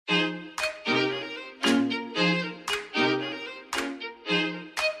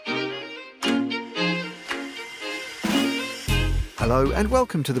Hello and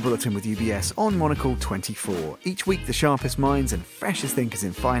welcome to the Bulletin with UBS on Monocle 24. Each week the sharpest minds and freshest thinkers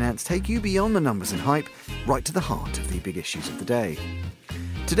in finance take you beyond the numbers and hype, right to the heart of the big issues of the day.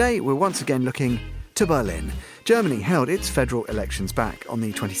 Today we're once again looking to Berlin. Germany held its federal elections back on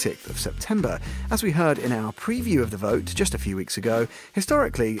the 26th of September. As we heard in our preview of the vote just a few weeks ago,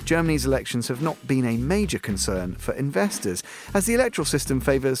 historically, Germany's elections have not been a major concern for investors, as the electoral system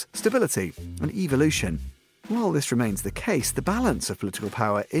favours stability and evolution. While this remains the case, the balance of political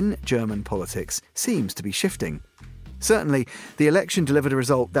power in German politics seems to be shifting. Certainly, the election delivered a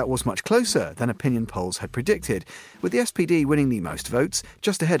result that was much closer than opinion polls had predicted, with the SPD winning the most votes,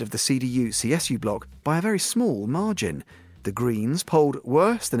 just ahead of the CDU-CSU bloc by a very small margin. The Greens polled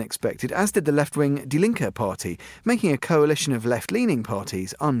worse than expected, as did the left-wing Die Linke party, making a coalition of left-leaning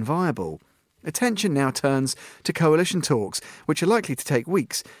parties unviable. Attention now turns to coalition talks, which are likely to take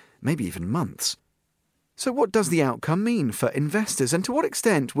weeks, maybe even months. So what does the outcome mean for investors, and to what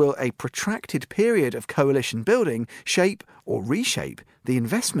extent will a protracted period of coalition building shape or reshape the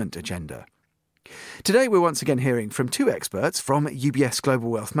investment agenda? Today we're once again hearing from two experts from UBS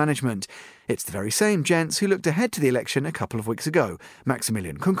Global Wealth Management. It's the very same gents who looked ahead to the election a couple of weeks ago,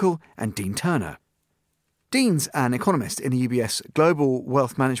 Maximilian Kunkel and Dean Turner. Dean's an economist in the UBS Global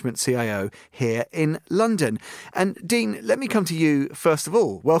Wealth Management CIO here in London. And Dean, let me come to you first of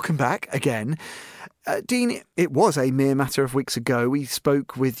all. Welcome back again. Dean, it was a mere matter of weeks ago. We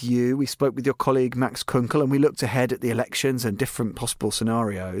spoke with you, we spoke with your colleague Max Kunkel, and we looked ahead at the elections and different possible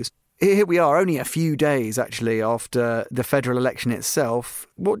scenarios. Here we are, only a few days actually after the federal election itself.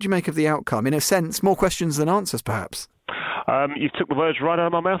 What do you make of the outcome? In a sense, more questions than answers perhaps. You took the words right out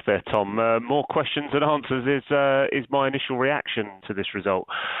of my mouth there, Tom. More questions than answers is my initial reaction to this result.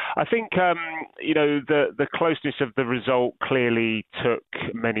 I think, the closeness of the result clearly took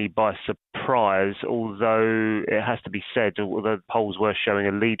many by surprise, although it has to be said, although the polls were showing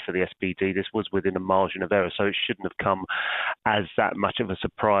a lead for the SPD, this was within a margin of error, so it shouldn't have come as that much of a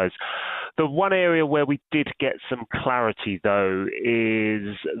surprise. The one area where we did get some clarity, though,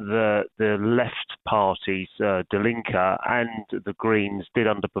 is the left parties, Die Linke and the Greens, did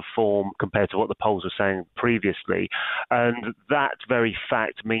underperform compared to what the polls were saying previously. And that very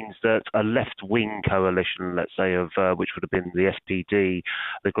fact means that a left-wing coalition, let's say, of which would have been the SPD,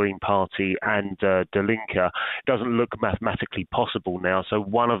 the Green Party and Die Linke, doesn't look mathematically possible now. So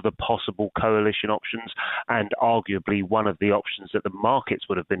one of the possible coalition options, and arguably one of the options that the markets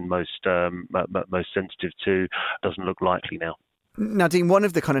would have been most sensitive to, doesn't look likely now. Now, Dean, one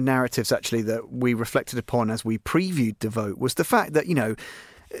of the kind of narratives actually that we reflected upon as we previewed the vote was the fact that,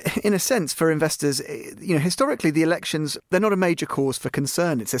 in a sense, for investors, historically the elections, they're not a major cause for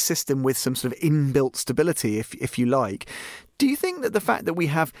concern. It's a system with some sort of inbuilt stability, if you like. Do you think that the fact that we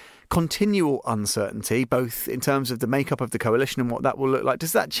have continual uncertainty, both in terms of the makeup of the coalition and what that will look like,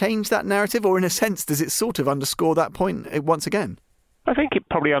 does that change that narrative? Or in a sense, does it sort of underscore that point once again? I think it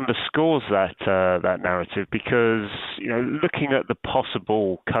probably underscores that narrative because, looking at the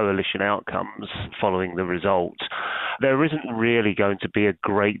possible coalition outcomes following the result, there isn't really going to be a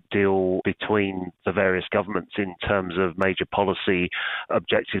great deal between the various governments in terms of major policy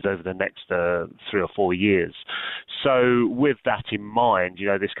objectives over the next 3 or 4 years. So with that in mind,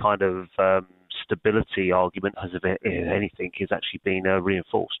 this kind of stability argument, as if anything, is actually being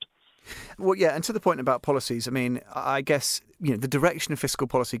reinforced. Well, yeah, and to the point about policies, I guess, the direction of fiscal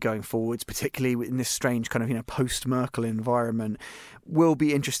policy going forwards, particularly in this strange kind of, post-Merkel environment, will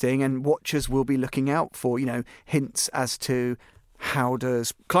be interesting, and watchers will be looking out for, hints as to how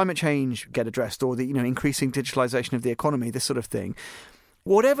does climate change get addressed, or the, increasing digitalisation of the economy, this sort of thing.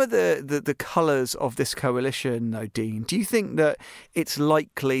 Whatever the colours of this coalition, though, Dean, do you think that it's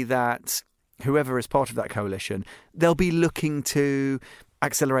likely that whoever is part of that coalition, they'll be looking to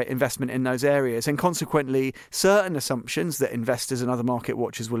accelerate investment in those areas, and consequently certain assumptions that investors and other market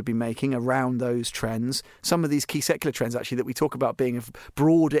watchers will be making around those trends, some of these key secular trends actually that we talk about being of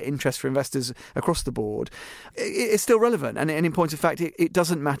broader interest for investors across the board, it's still relevant. And in point of fact, it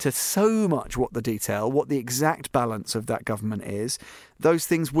doesn't matter so much what the detail, what the exact balance of that government is. Those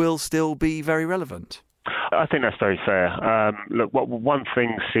things will still be very relevant. I think that's very fair. Look, one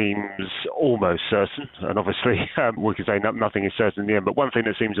thing seems almost certain, and obviously we could say nothing is certain in the end, but one thing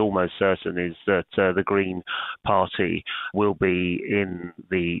that seems almost certain is that the Green Party will be in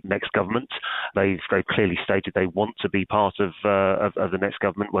the next government. They've clearly stated they want to be part of the next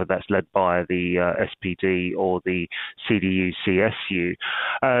government, whether that's led by the SPD or the CDU-CSU.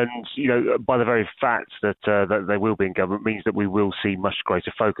 And, by the very fact that they will be in government means that we will see much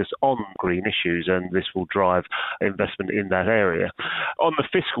greater focus on green issues, and this will drive drive investment in that area. On the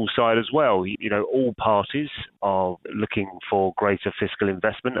fiscal side as well, all parties are looking for greater fiscal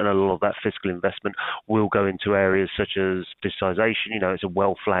investment, and a lot of that fiscal investment will go into areas such as digitization. It's a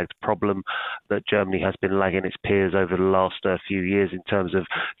well-flagged problem that Germany has been lagging its peers over the last few years in terms of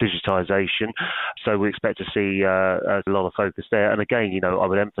digitization. So we expect to see a lot of focus there. And again, I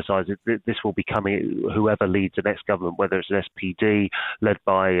would emphasize this will be coming, whoever leads the next government, whether it's an SPD led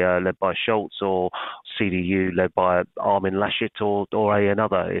by Scholz or CDU led by Armin Laschet or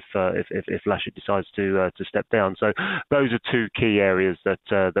another if Laschet decides to step down. So those are two key areas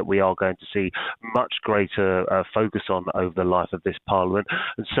that we are going to see much greater focus on over the life of this Parliament,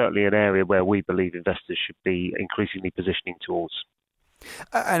 and certainly an area where we believe investors should be increasingly positioning towards.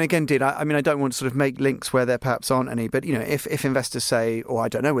 And again, Dean, I don't want to sort of make links where there perhaps aren't any, but, if investors say, or I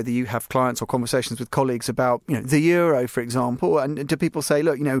don't know whether you have clients or conversations with colleagues about, the euro, for example, and do people say,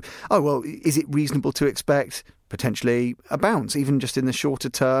 look, is it reasonable to expect potentially a bounce, even just in the shorter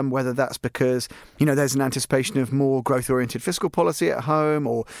term, whether that's because, there's an anticipation of more growth-oriented fiscal policy at home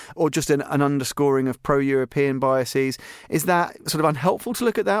or just an underscoring of pro-European biases? Is that sort of unhelpful to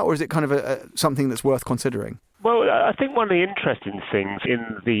look at that, or is it kind of something that's worth considering? Well, I think one of the interesting things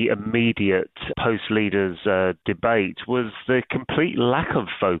in the immediate post-leaders debate was the complete lack of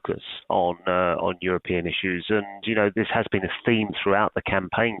focus on European issues. And, this has been a theme throughout the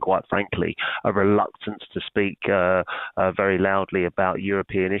campaign, quite frankly, a reluctance to speak very loudly about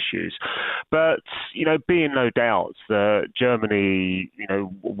European issues. But, be in no doubt that Germany,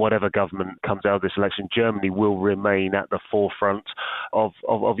 whatever government comes out of this election, Germany will remain at the forefront of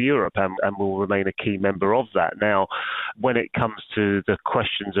Europe and will remain a key member of that. Now, when it comes to the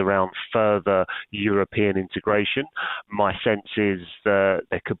questions around further European integration, my sense is that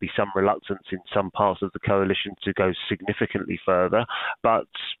there could be some reluctance in some parts of the coalition to go significantly further. But,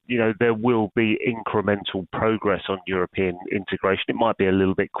 there will be incremental progress on European integration. It might be a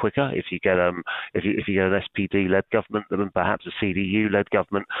little bit quicker if you get an SPD-led government than perhaps a CDU-led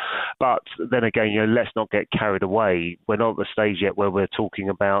government. But then again, let's not get carried away. We're not at the stage yet where we're talking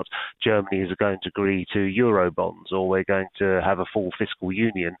about Germany is going to agree to Eurobonds, or we're going to have a full fiscal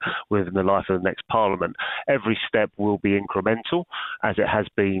union within the life of the next Parliament. Every step will be incremental, as it has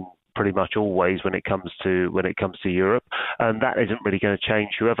been pretty much always when it comes to Europe, and that isn't really going to change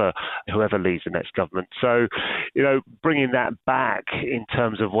whoever leads the next government. So, bringing that back in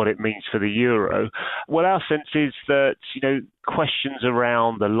terms of what it means for the euro, well, our sense is that questions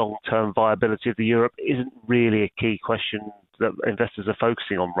around the long-term viability of the euro isn't really a key question that investors are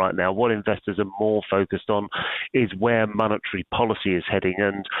focusing on right now. What investors are more focused on is where monetary policy is heading.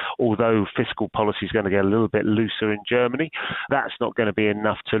 And although fiscal policy is going to get a little bit looser in Germany, that's not going to be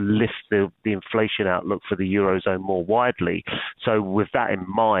enough to lift the inflation outlook for the Eurozone more widely. So with that in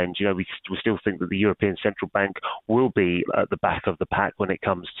mind, we still think that the European Central Bank will be at the back of the pack when it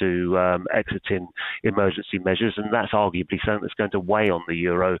comes to exiting emergency measures. And that's arguably something that's going to weigh on the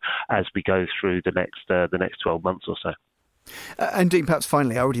euro as we go through the next 12 months or so. And Dean, perhaps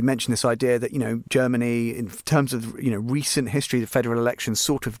finally, I already mentioned this idea that, Germany, in terms of, recent history, the federal elections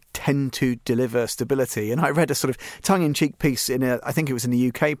sort of tend to deliver stability. And I read a sort of tongue-in-cheek piece I think it was in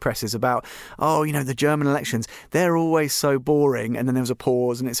the UK presses about, the German elections, they're always so boring. And then there was a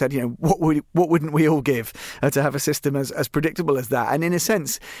pause and it said, what wouldn't we all give to have a system as predictable as that? And in a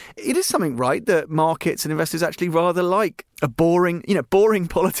sense, it is something, right, that markets and investors actually rather like. A boring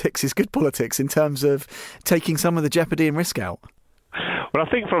politics is good politics in terms of taking some of the jeopardy and risk out. Well, I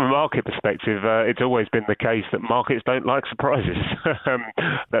think from a market perspective, it's always been the case that markets don't like surprises.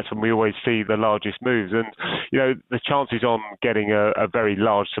 That's when we always see the largest moves. And, the chances on getting a very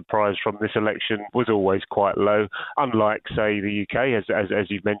large surprise from this election was always quite low, unlike, say, the UK, as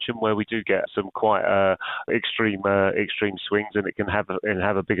you've mentioned, where we do get some quite extreme swings and it can have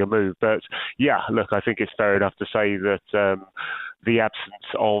a bigger move. But, yeah, look, I think it's fair enough to say that the absence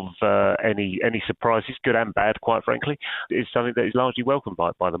of any surprises, good and bad, quite frankly, is something that is largely welcomed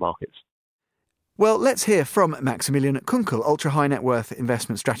by the markets. Well, let's hear from Maximilian Kunkel, ultra-high net worth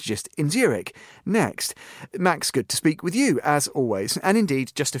investment strategist in Zurich, next. Max, good to speak with you, as always. And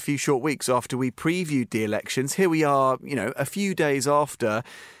indeed, just a few short weeks after we previewed the elections, here we are, a few days after.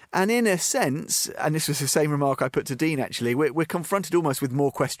 And in a sense, and this was the same remark I put to Dean actually, we're confronted almost with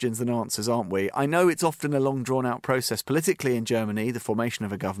more questions than answers, aren't we? I know it's often a long drawn-out process politically in Germany, the formation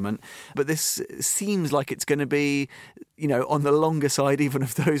of a government, but this seems like it's going to be, on the longer side even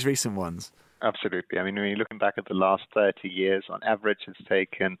of those recent ones. Absolutely. I mean, when you're looking back at the last 30 years, on average, it's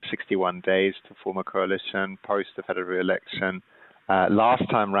taken 61 days to form a coalition post the federal election. Last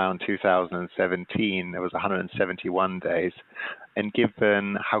time round, 2017, there was 171 days. And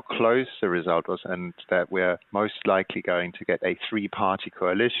given how close the result was and that we're most likely going to get a three-party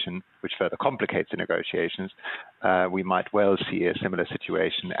coalition, which further complicates the negotiations, we might well see a similar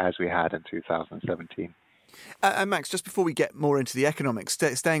situation as we had in 2017. And Max, just before we get more into the economics,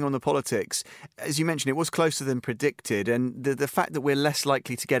 staying on the politics, as you mentioned, it was closer than predicted. And the fact that we're less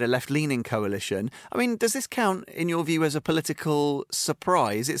likely to get a left-leaning coalition, I mean, does this count, in your view, as a political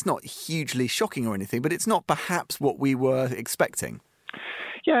surprise? It's not hugely shocking or anything, but it's not perhaps what we were expecting.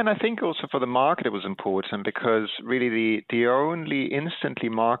 Yeah, and I think also for the market it was important because really the only instantly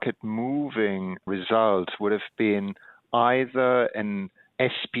market-moving result would have been either an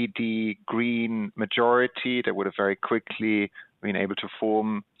SPD Green majority that would have very quickly been able to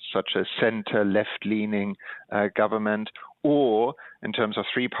form such a center left-leaning government, or in terms of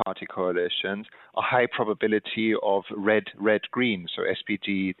three-party coalitions, a high probability of red-green, so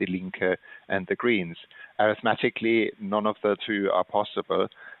SPD, the Linke, and the Greens. Arithmetically, none of the two are possible.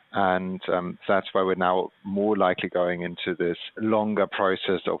 And that's why we're now more likely going into this longer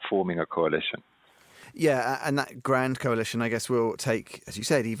process of forming a coalition. Yeah, and that grand coalition, I guess, will take, as you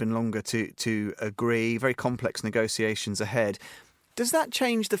said, even longer to agree. Very complex negotiations ahead. Does that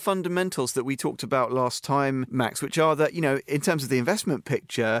change the fundamentals that we talked about last time, Max, which are that, in terms of the investment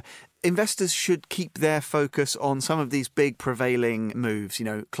picture, investors should keep their focus on some of these big prevailing moves,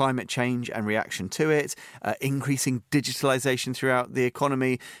 climate change and reaction to it, increasing digitalization throughout the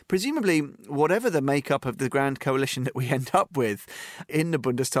economy. Presumably, whatever the makeup of the grand coalition that we end up with in the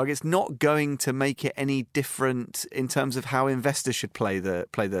Bundestag, it's not going to make it any different in terms of how investors should play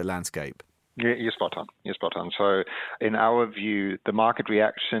the landscape. You're spot on. So in our view, the market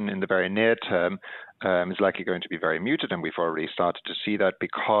reaction in the very near term is likely going to be very muted, and we've already started to see that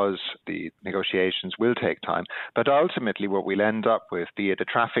because the negotiations will take time. But ultimately, what we'll end up with, be it a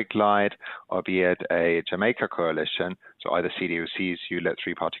traffic light or be it a Jamaica coalition, so either CDU-CSU-led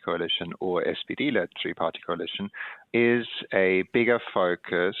three-party coalition or SPD-led three-party coalition, is a bigger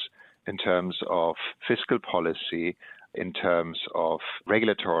focus in terms of fiscal policy, in terms of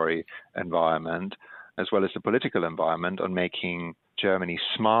regulatory environment, as well as the political environment, on making Germany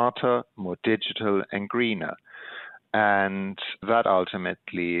smarter, more digital and greener. And that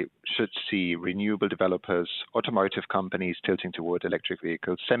ultimately should see renewable developers, automotive companies tilting toward electric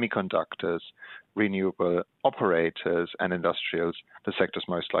vehicles, semiconductors, renewable operators and industrials, the sectors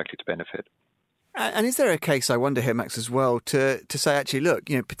most likely to benefit. And is there a case, I wonder here, Max, as well, to say, actually, look,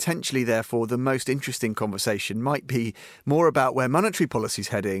 potentially, therefore, the most interesting conversation might be more about where monetary policy is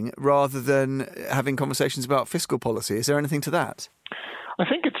heading rather than having conversations about fiscal policy? Is there anything to that? I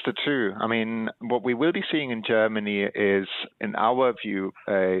think it's the two. I mean, what we will be seeing in Germany is, in our view,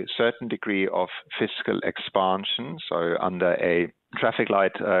 a certain degree of fiscal expansion. So under a traffic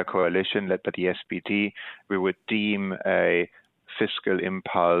light coalition led by the SPD, we would deem a fiscal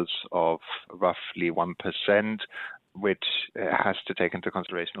impulse of roughly 1%, which has to take into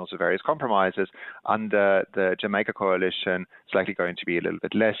consideration also various compromises. Under the Jamaica coalition, it's likely going to be a little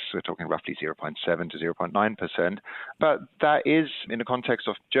bit less. We're talking roughly 0.7 to 0.9%. But that is, in the context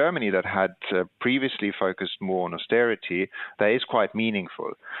of Germany that had previously focused more on austerity, that is quite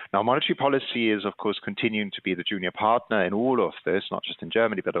meaningful. Now, monetary policy is, of course, continuing to be the junior partner in all of this, not just in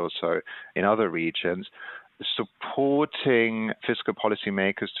Germany, but also in other regions, supporting fiscal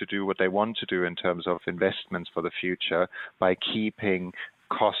policymakers to do what they want to do in terms of investments for the future by keeping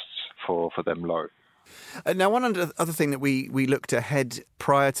costs for them low. Now, one other thing that we looked ahead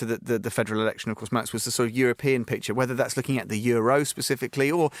prior to the federal election, of course, Max, was the sort of European picture, whether that's looking at the euro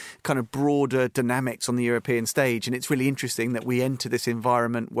specifically or kind of broader dynamics on the European stage. And it's really interesting that we enter this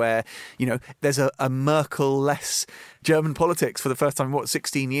environment where, there's a Merkel-less German politics for the first time in,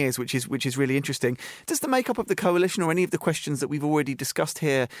 16 years, which is really interesting. Does the makeup of the coalition or any of the questions that we've already discussed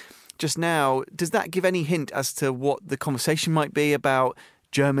here just now, does that give any hint as to what the conversation might be about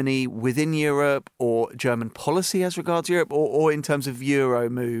Germany within Europe or German policy as regards Europe or in terms of euro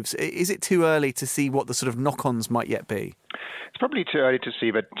moves? Is it too early to see what the sort of knock-ons might yet be? It's probably too early to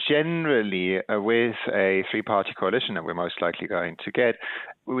see, but generally with a three-party coalition that we're most likely going to get,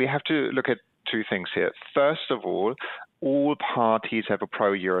 we have to look at two things here. First of all parties have a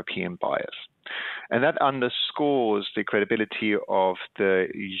pro-European bias. And that underscores the credibility of the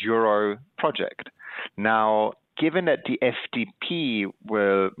Euro project. Now, given that the FDP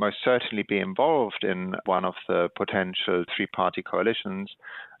will most certainly be involved in one of the potential three-party coalitions,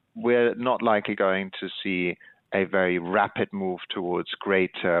 we're not likely going to see a very rapid move towards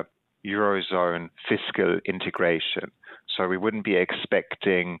greater Eurozone fiscal integration. So we wouldn't be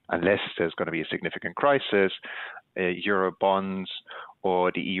expecting, unless there's going to be a significant crisis, Euro bonds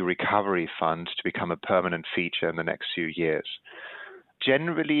or the EU Recovery Fund to become a permanent feature in the next few years.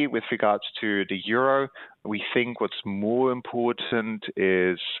 Generally, with regards to the euro, we think what's more important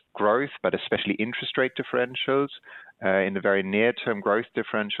is growth, but especially interest rate differentials. In the very near term, growth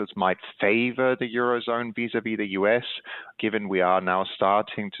differentials might favor the Eurozone vis-a-vis the US, given we are now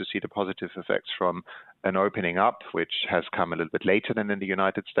starting to see the positive effects from an opening up, which has come a little bit later than in the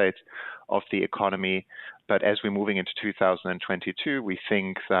United States, of the economy. But as we're moving into 2022, we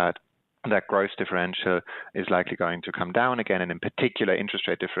think that growth differential is likely going to come down again, and in particular, interest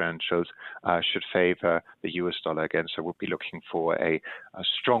rate differentials should favor the US dollar again. So we'll be looking for a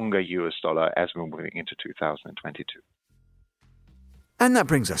stronger US dollar as we're moving into 2022. And that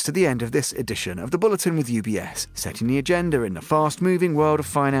brings us to the end of this edition of the Bulletin with UBS, setting the agenda in the fast-moving world of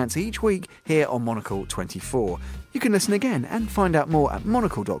finance each week here on Monocle 24. You can listen again and find out more at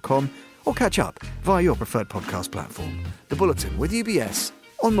monocle.com or catch up via your preferred podcast platform. The Bulletin with UBS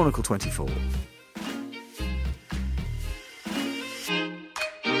on Monocle 24.